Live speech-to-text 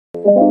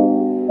And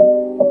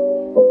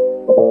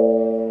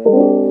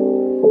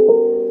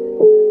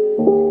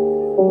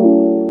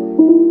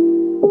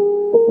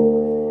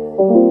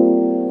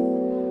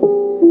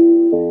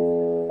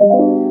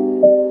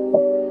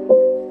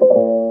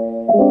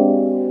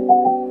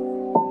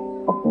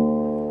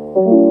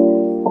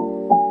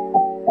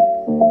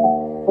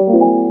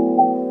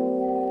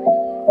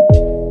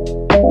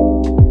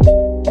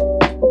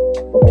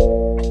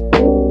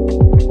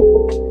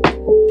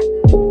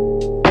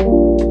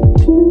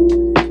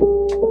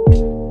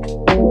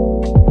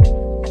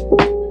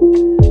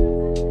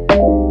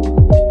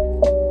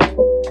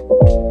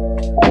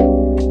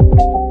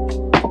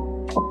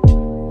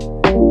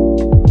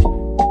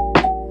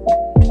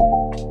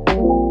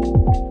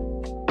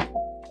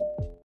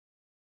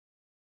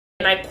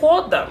I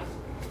called them.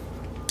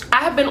 I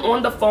have been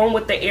on the phone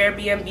with the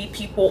Airbnb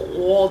people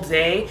all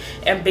day,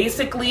 and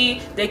basically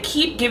they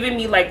keep giving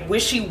me like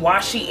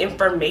wishy-washy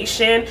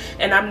information,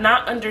 and I'm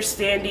not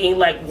understanding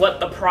like what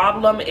the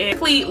problem is. I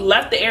basically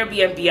left the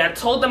Airbnb. I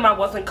told them I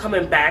wasn't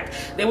coming back.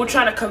 They were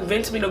trying to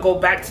convince me to go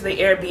back to the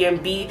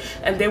Airbnb,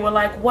 and they were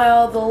like,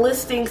 well, the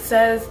listing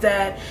says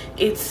that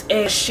it's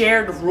a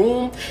shared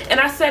room. And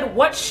I said,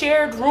 what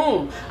shared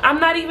room? I'm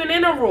not even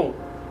in a room.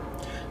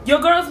 Your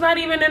girl's not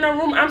even in a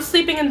room. I'm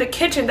sleeping in the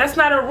kitchen. That's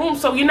not a room.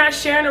 So you're not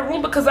sharing a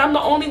room because I'm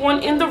the only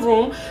one in the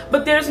room,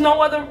 but there's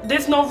no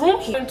room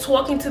here. I've been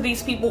talking to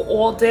these people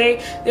all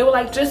day. They were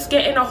like, just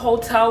get in a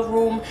hotel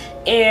room,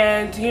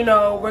 and you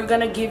know, we're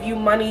gonna give you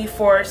money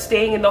for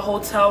staying in the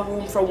hotel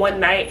room for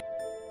one night.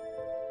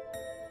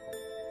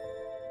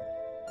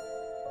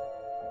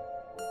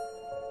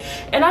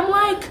 And I'm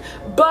like,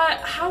 but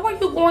how are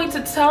you going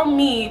to tell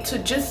me to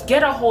just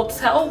get a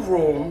hotel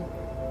room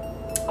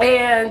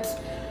and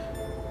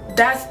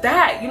that's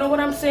that? You know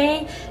what I'm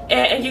saying?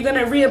 And you're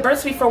gonna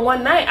reimburse me for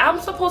one night. I'm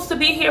supposed to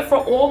be here for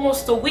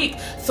almost a week.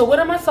 So what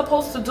am I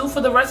supposed to do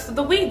for the rest of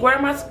the week? Where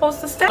am I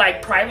supposed to stay?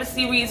 Like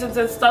privacy reasons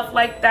and stuff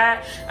like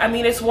that. I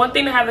mean, it's one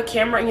thing to have a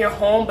camera in your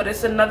home, but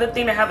it's another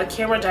thing to have a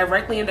camera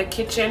directly in the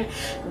kitchen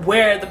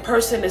where the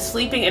person is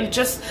sleeping, and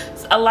just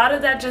a lot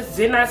of that just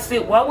did not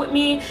sit well with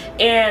me.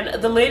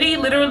 And the lady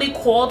literally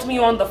called me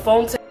on the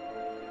phone to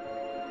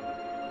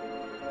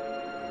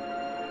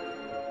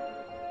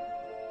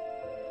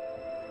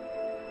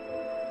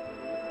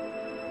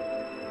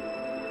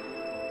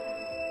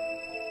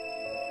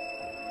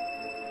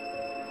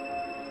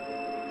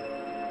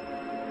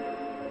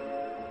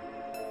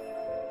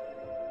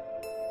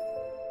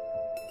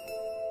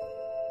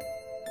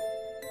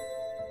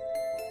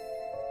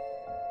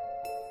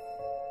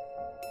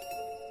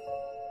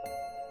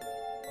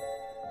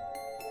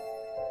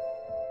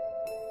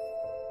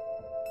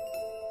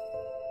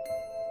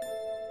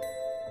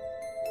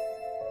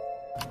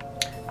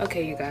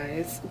Okay, you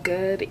guys,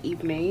 good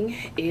evening.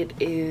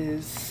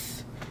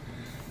 It's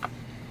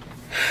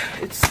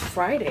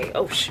Friday.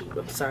 Oh shoot,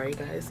 I'm sorry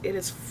guys. It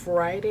is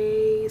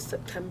Friday,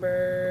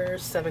 September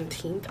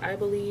 17th, I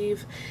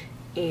believe,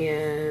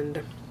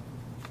 and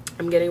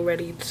I'm getting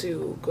ready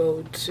to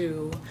go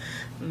to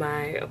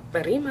my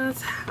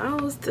prima's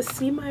house to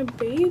see my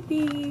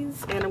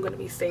babies, and I'm gonna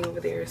be staying over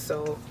there,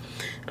 so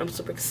I'm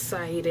super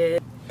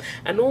excited.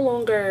 I no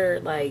longer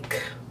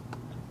like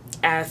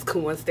ask who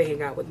wants to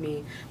hang out with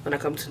me when I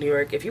come to New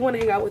York. If you want to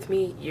hang out with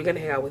me, you're gonna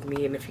hang out with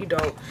me, and if you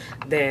don't,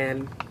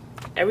 then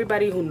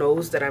everybody who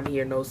knows that I'm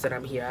here knows that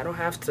I'm here. I don't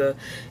have to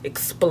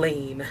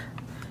explain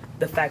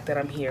the fact that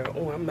I'm here.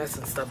 Oh, I'm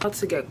messing stuff up.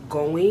 To get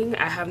going,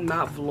 I have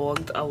not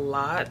vlogged a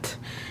lot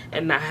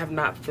and I have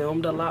not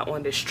filmed a lot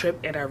on this trip,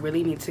 and I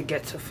really need to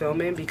get to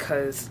filming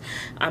because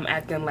I'm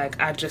acting like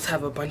I just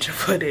have a bunch of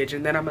footage,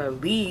 and then I'm gonna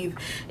leave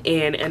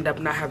and end up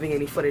not having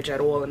any footage at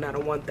all, and I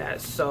don't want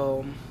that.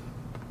 So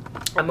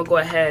I'm gonna go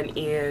ahead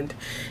and,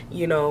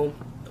 you know,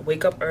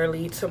 wake up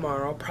early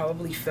tomorrow,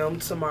 probably film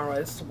tomorrow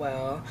as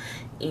well.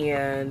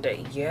 And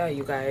yeah,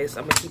 you guys,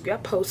 I'm gonna keep y'all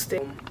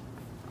posted.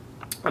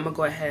 I'm gonna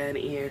go ahead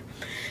and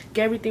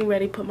get everything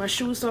ready, put my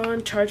shoes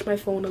on, charge my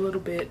phone a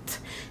little bit,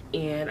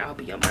 and I'll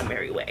be on my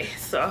merry way.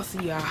 So I'll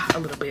see y'all a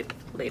little bit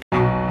later. You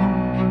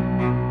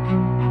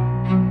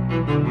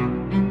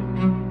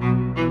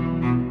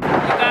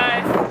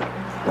guys,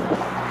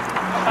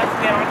 I'm about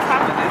to get on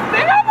top of this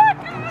thing. Oh my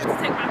gosh,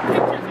 let's take my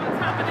pictures on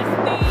top of this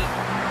thing.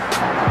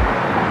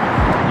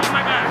 Oh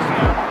my gosh,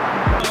 y'all.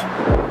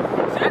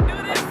 Should I do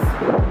this?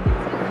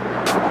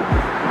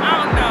 I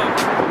don't know.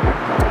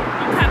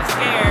 I'm kind of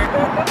scared.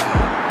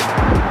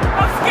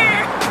 I'm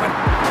scared.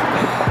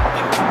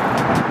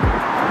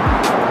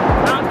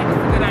 I don't think it's a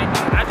good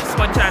idea. I just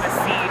want y'all to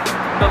see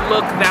the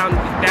look down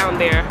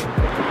there.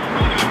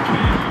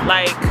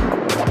 Like,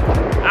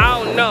 I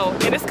don't know.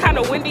 And it's kind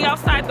of windy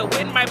outside. The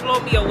wind might blow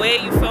me away,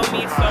 you feel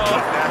me? So,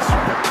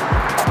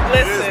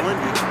 listen.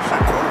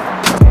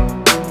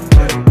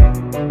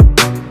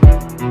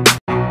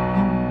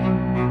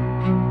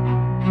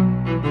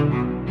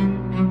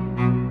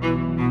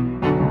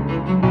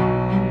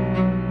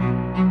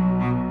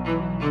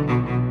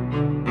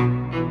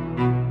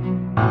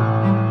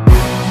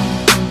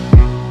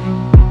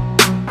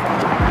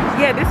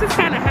 Yeah, this is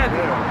kind of heavy.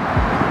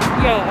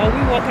 Yo, are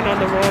we walking walking on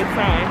the wrong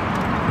side.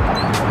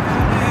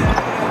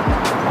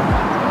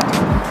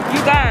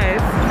 You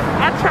guys,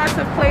 I tried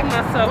to play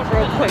myself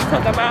real quick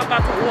because I'm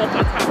about to walk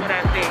on top of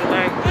that thing.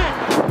 Like,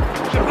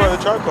 should buy the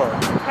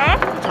tripod. Huh?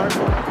 The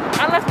tripod.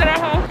 I left it at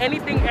home.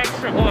 Anything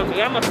extra on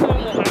me, I'm a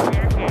film with my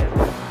bare hands.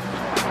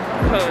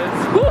 Because,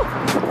 whew,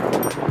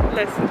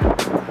 listen,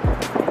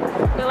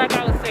 feel like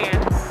I was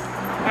saying,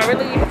 I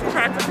really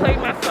tried to play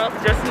myself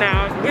just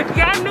now. If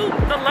y'all knew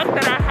the luck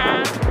that I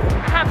have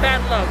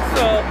bad luck.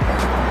 So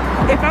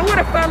if I would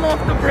have fell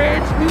off the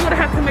bridge, we would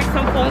have had to make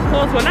some phone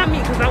calls. Well, not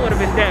me, because I would have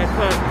been dead,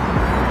 but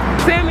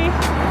Sammy,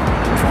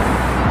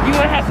 you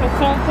would have had some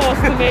phone calls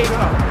to make.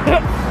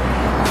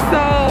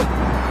 So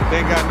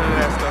they got none of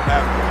that stuff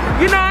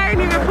happening. You know, I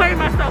ain't even played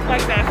myself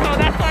like that, so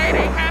that's why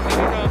it ain't happening,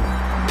 you know.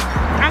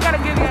 I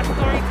gotta give you a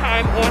story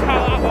time on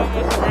how I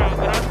almost drowned,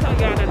 but I'll tell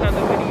y'all in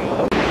another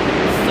video.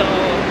 So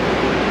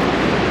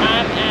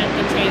I'm at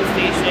the train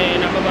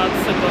station. I'm about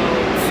to go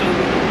to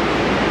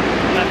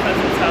my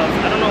cousin's house.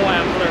 I don't know why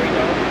I'm blurry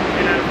though,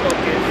 and out of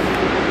focus.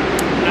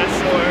 Not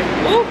sure.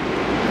 Ooh.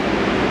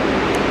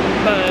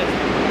 But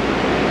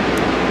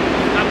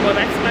I'm going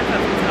back to my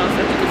cousin's house.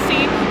 As you can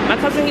see, my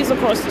cousin, he's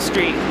across the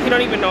street. He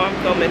don't even know I'm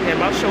filming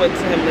him. I'll show it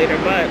to him later,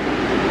 but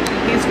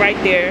he's right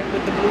there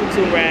with the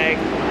Bluetooth rag.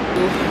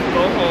 Ooh,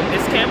 go home.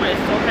 This camera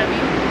is so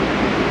heavy.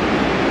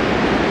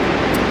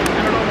 I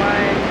don't know why.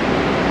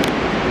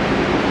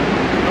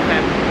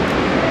 Okay.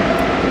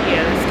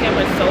 Yeah, this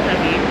camera is so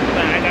heavy,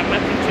 but I got my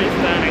pictures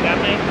done. I got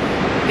my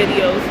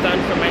videos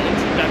done for my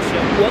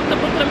introduction. Walked the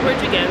Brooklyn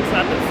Bridge again, so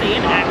I've been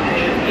staying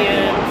active,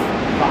 and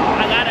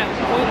I got an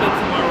appointment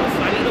tomorrow, so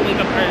I need to wake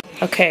up early.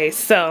 Okay,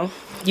 so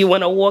you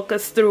want to walk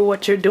us through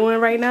what you're doing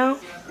right now?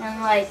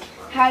 And like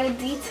how to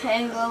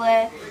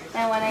detangle it,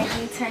 and when I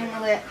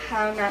detangle it,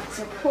 how not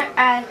to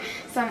add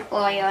some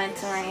oil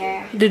into my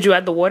hair. Did you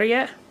add the water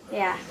yet?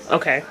 Yeah.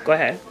 Okay, go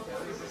ahead.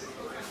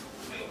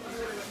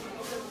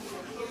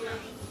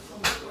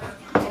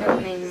 I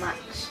don't need much.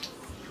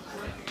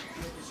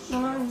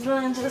 Now I'm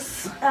going to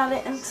just add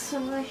it into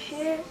my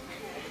hair.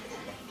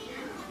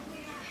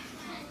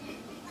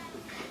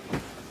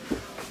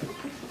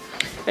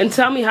 And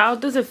tell me, how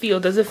does it feel?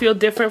 Does it feel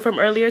different from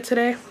earlier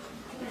today?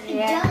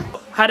 Yeah.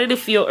 How did it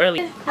feel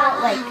earlier?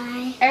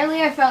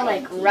 Earlier it felt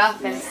like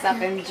rough and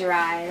stuff and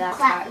dry. That's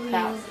how it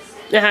felt.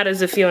 And how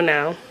does it feel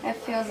now? It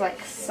feels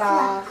like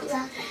soft.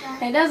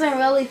 It doesn't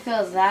really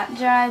feel that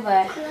dry,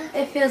 but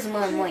it feels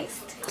more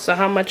moist. So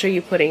how much are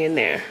you putting in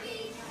there?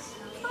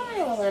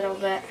 Only a little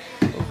bit.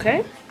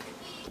 Okay.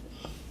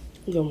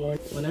 Good morning.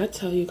 When I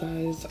tell you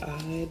guys,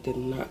 I did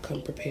not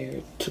come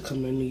prepared to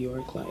come to New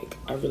York. Like,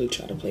 I really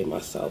tried to play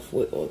myself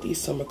with all these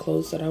summer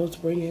clothes that I was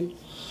bringing.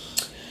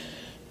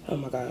 Oh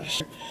my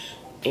gosh.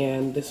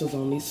 And this was the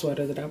only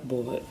sweater that I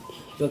bought,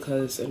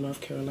 because in North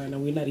Carolina,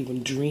 we're not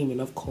even dreaming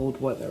of cold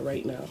weather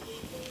right now.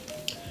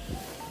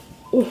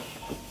 Ooh.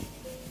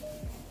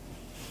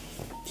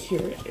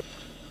 Here,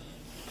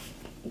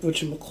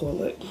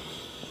 whatchamacallit,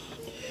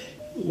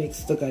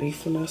 makes the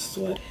garifuna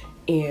sweat.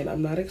 And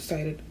I'm not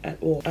excited at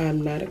all.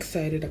 I'm not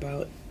excited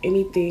about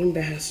anything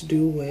that has to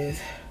do with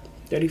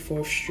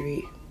 34th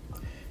Street,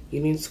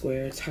 Union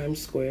Square, Times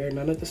Square,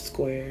 none of the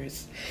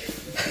squares.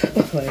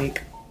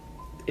 Like,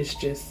 it's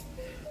just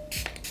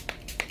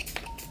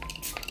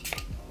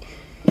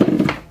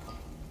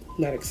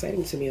not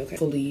exciting to me. Okay,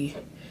 hopefully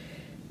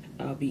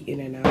I'll be in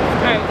and out.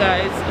 Alright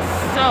guys,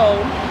 so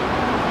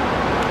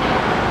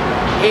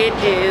it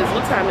is,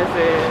 what time is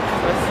it?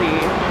 Let's see.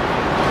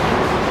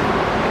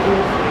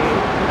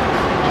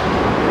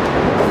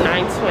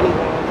 9:21.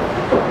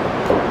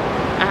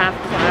 I have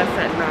class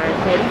at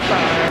 9:45.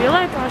 I feel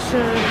like I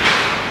should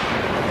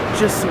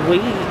just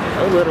wait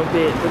a little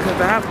bit because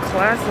I have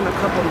class in a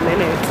couple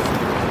minutes.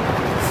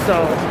 So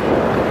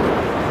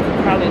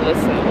probably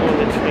listen on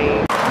the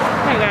train.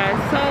 Hey guys,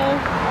 so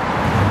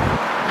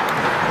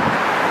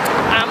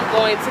I'm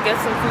going to get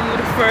some food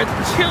for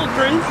the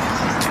children.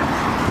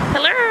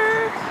 Hello.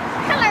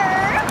 Hello.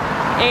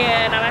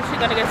 And I'm actually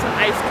gonna get some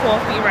iced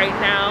coffee right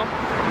now.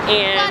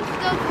 And what's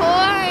the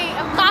point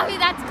of coffee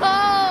that's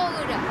cold?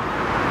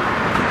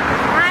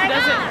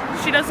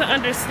 She doesn't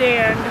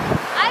understand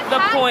the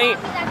point.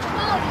 That's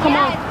cold. Come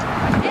on.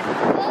 It's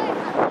good.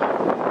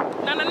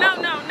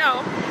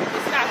 No.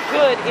 It's not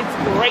good. It's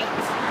great.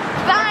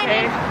 Fine.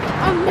 Okay?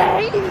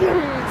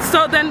 Amazing.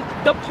 So then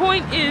the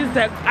point is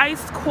that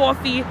iced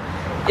coffee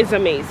is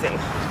amazing.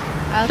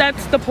 Okay.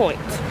 That's the point.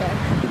 Okay.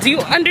 Do you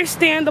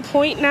understand the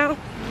point now?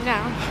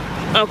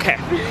 No. Okay.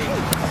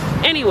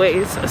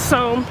 Anyways,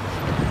 so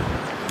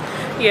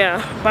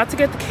yeah, about to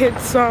get the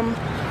kids some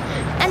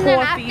And coffee. then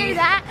after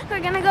that,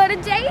 we're gonna go to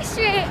J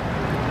Street.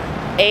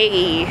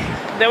 Hey,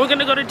 then we're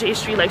gonna go to J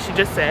Street like she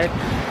just said,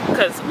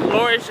 because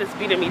Lauren's just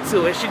beating me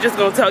to it. She just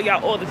gonna tell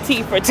y'all all the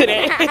tea for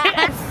today.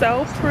 It's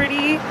so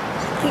pretty.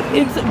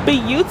 It's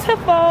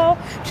beautiful.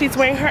 She's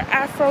wearing her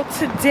afro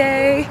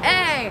today.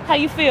 Hey. How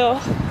you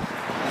feel?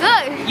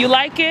 Good. You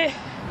like it?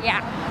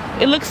 Yeah.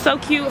 It looks so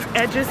cute.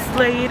 Edges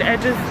slayed,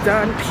 edges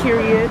done,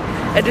 period.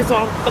 Edges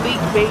on fleek,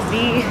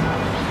 baby.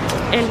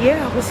 And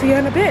yeah, we'll see you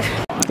in a bit.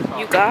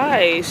 You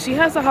guys, she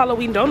has a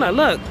Halloween donut.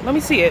 Look, let me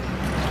see it.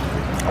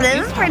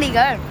 This is pretty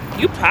good.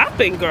 You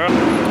popping, girl.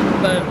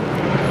 But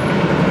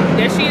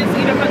there she is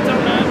eating her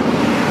donut.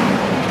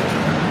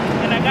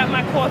 And I got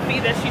my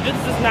coffee that she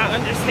just does not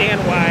understand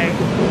why.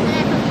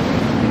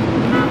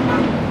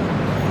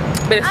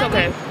 But it's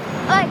okay.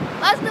 Like,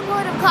 what's the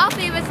point of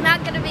coffee if it's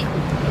not gonna be...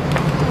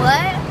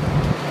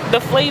 What?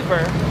 The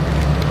flavor.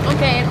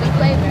 Okay, it's the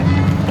flavor.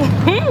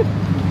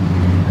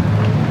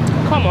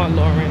 Come on,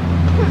 Lauren.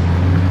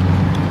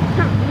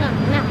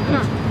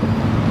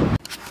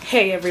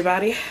 Hey,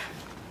 everybody.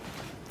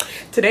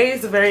 Today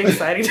is a very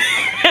exciting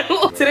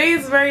Today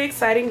is a very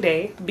exciting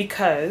day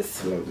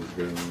because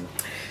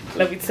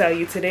let me tell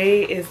you,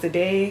 today is the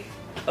day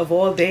of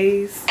all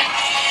days.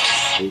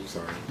 Oops,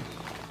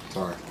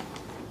 sorry.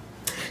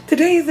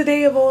 Today is the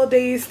day of all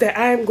days that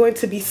I am going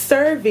to be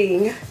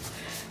serving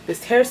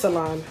this hair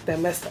salon that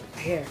messed up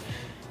my hair.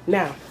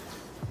 Now,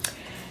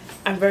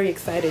 I'm very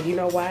excited. You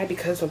know why?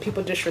 Because when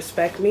people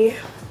disrespect me,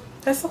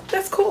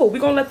 that's cool. We're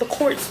gonna let the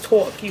courts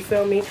talk, you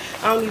feel me?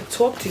 I don't need to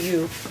talk to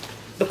you.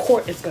 The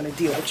court is gonna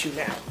deal with you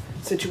now,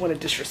 since you wanna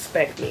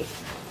disrespect me,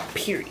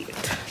 period.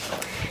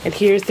 And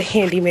here's the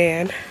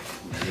handyman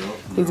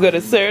who's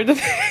gonna serve the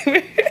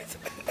favors.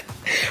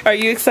 Are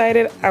you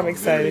excited? I'm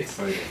excited.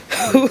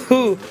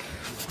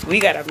 We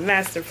got a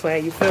master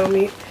plan, you feel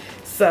me?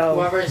 So,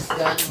 whoever's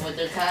done with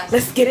their task,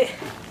 let's get it.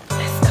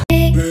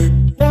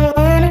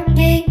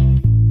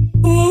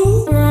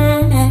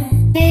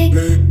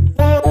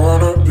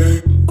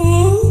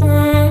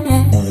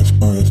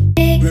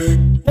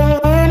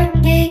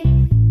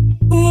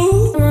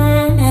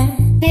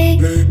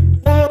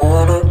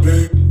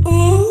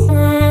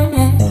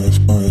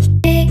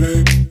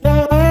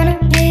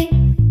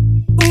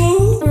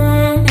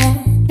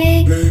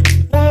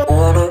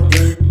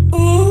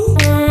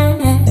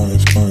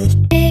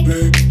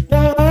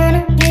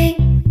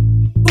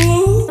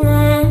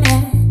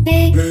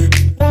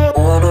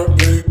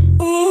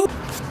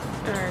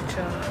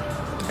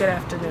 Good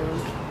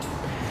afternoon.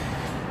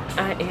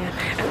 I am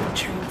at the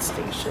train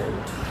station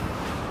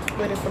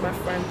waiting for my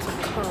friend to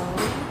come.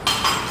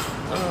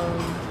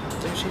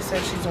 So she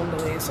said she's on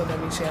the way, so that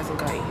means she hasn't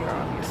gotten here,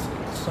 obviously.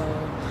 So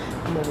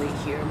I'm gonna wait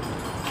here.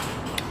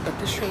 But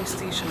this train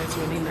station is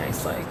really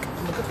nice. Like,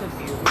 look at the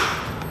view.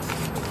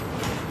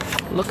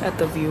 Look at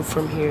the view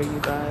from here, you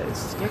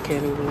guys. You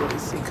can't even really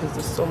see because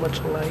there's so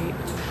much light.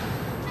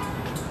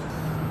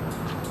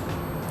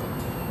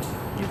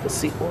 You can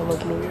see all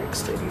of New York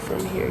City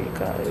from here, you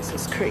guys.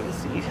 It's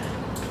crazy.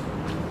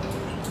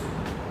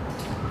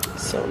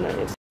 So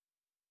nice.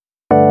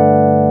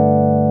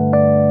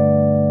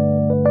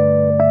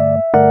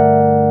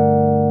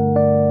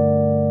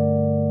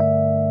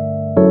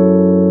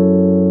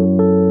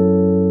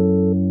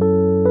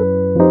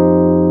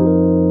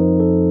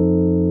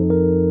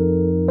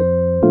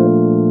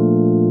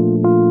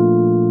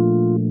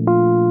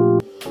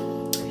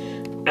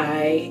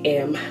 I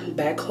am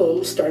back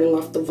home, starting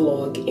off the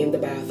vlog in the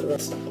bathroom.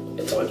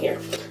 It's on here.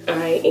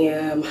 I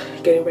am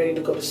getting ready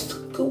to go to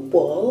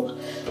school,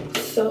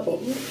 so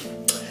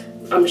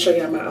I'm gonna show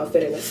you my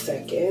outfit in a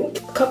second.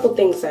 A couple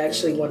things I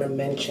actually want to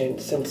mention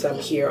since I'm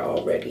here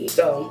already.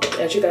 So,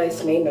 as you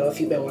guys may know, if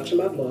you've been watching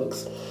my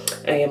vlogs,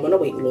 I am on a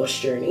weight loss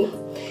journey,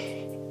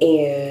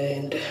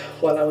 and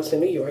while I was in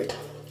New York,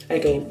 I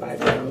gained 5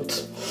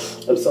 pounds.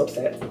 I'm so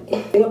upset.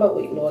 The thing about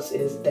weight loss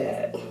is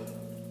that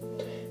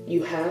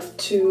you have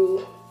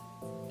to,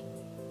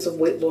 so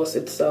weight loss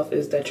itself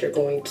is that you're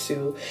going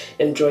to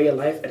enjoy your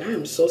life. And I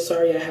am so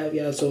sorry I have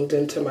y'all zoomed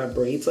into my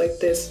braids like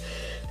this,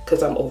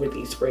 because I'm over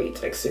these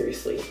braids, like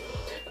seriously.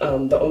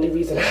 The only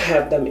reason I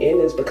have them in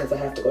is because I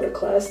have to go to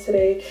class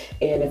today,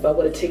 and if I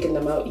would have taken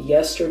them out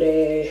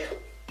yesterday,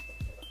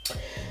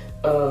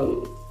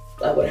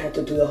 I would have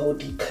to do the whole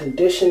deep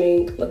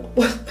conditioning. Look,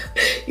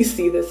 you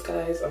see this,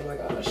 guys? Oh my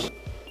gosh,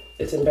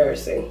 it's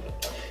embarrassing.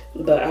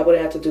 But I would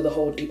have to do the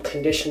whole deep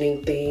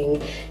conditioning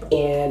thing,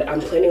 and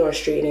I'm planning on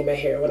straightening my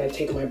hair when I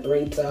take my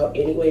braids out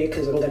anyway,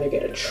 because I'm gonna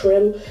get a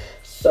trim.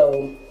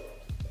 So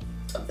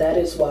that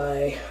is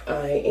why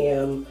I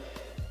am,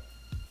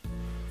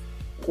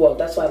 well,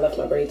 that's why I left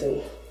my braids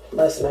in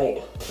last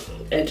night.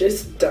 And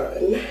just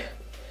done.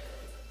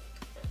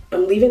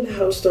 I'm leaving the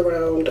house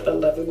around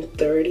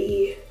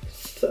 11:30,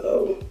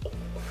 so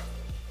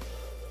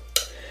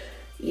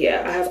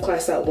yeah, I have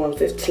class at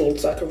 1:15,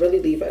 so I could really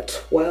leave at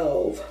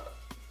 12.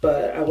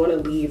 But I want to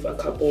leave a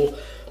couple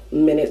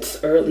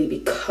minutes early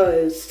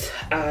because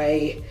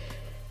I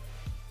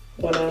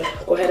want to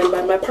go ahead and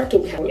buy my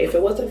parking pass. If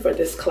it wasn't for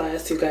this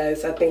class, you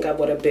guys, I think I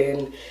would have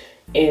been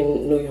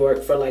in New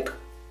York for like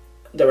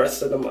the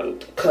rest of the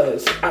month,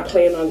 because I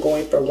plan on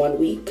going for 1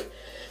 week.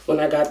 When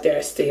I got there,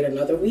 I stayed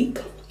another week.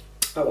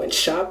 I went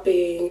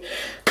shopping.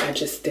 I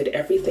just did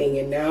everything,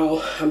 and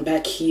now I'm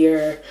back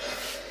here.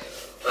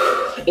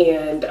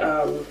 And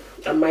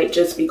I might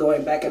just be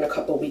going back in a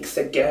couple weeks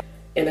again.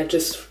 And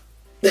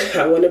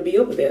I want to be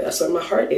over there. That's where my heart is.